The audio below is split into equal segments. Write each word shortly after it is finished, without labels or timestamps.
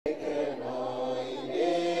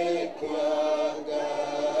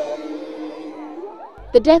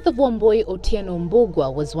The death of Wambui Otieno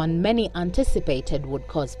Mbugua was one many anticipated would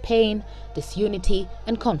cause pain, disunity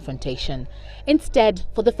and confrontation. Instead,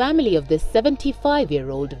 for the family of this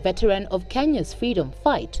 75-year-old veteran of Kenya's freedom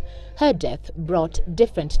fight, her death brought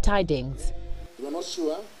different tidings. You are not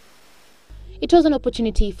sure? It was an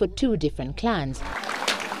opportunity for two different clans,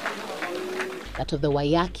 that of the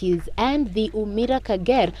Wayakis and the Umira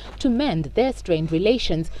Kager, to mend their strained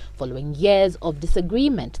relations following years of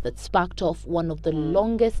disagreement that sparked off one of the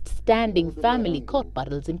longest standing family court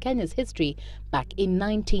battles in Kenya's history back in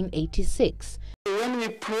 1986. When we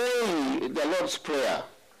pray the Lord's Prayer,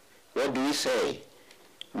 what do we say?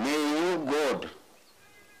 May you, God,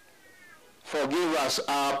 forgive us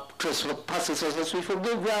our trespasses as we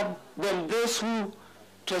forgive them those who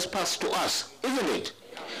trespass to us, isn't it?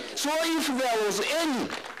 So if there was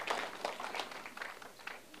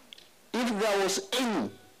any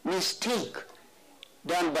mistake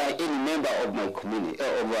done by any member of my community,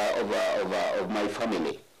 of my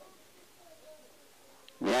family,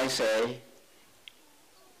 may I say,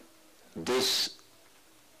 this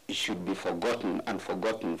should be forgotten and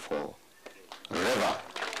forgotten forever.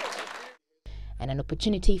 And an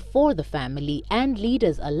opportunity for the family and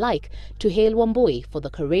leaders alike to hail Wambui for the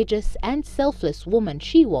courageous and selfless woman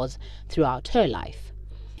she was throughout her life.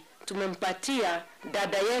 Tumempatia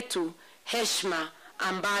dada yetu heshima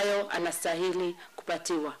ambayo anastahili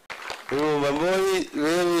kupatiwa. Wambui,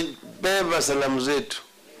 wewe beba salamu zetu.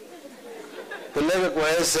 Peleka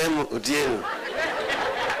kwa SM Otieno.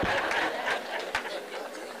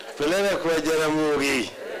 Peleka kwa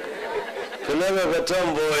Jaramogi. Peleka kwa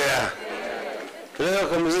Tomboya. Peleka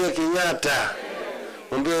kwa Mzee Kenyatta.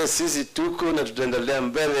 Mwambie sisi tuko na tutaendelea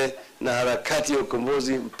mbele na harakati ya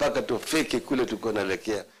ukombozi mpaka tufike kule tuko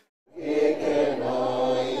naelekea.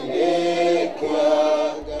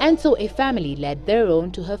 And so a family led their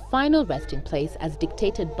own to her final resting place as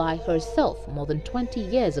dictated by herself more than 20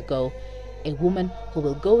 years ago. A woman who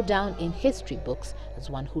will go down in history books as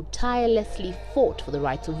one who tirelessly fought for the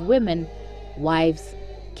rights of women, wives,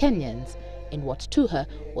 Kenyans, in what to her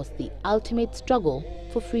was the ultimate struggle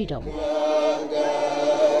for freedom.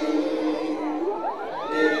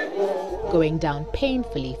 Going down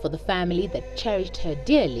painfully for the family that cherished her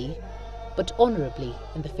dearly, but honorably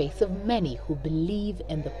in the face of many who believe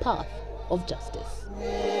in the path of justice.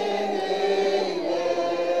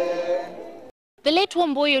 The late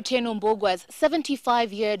Wambui Otieno Mbugua's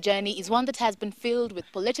 75-year journey is one that has been filled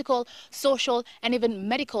with political, social and even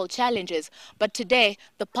medical challenges. But today,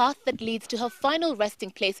 the path that leads to her final resting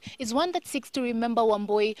place is one that seeks to remember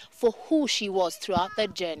Wambui for who she was throughout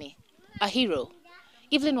that journey. A hero.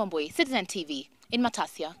 Evelyn Wambui, Citizen TV, in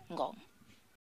Matasia, Ngong.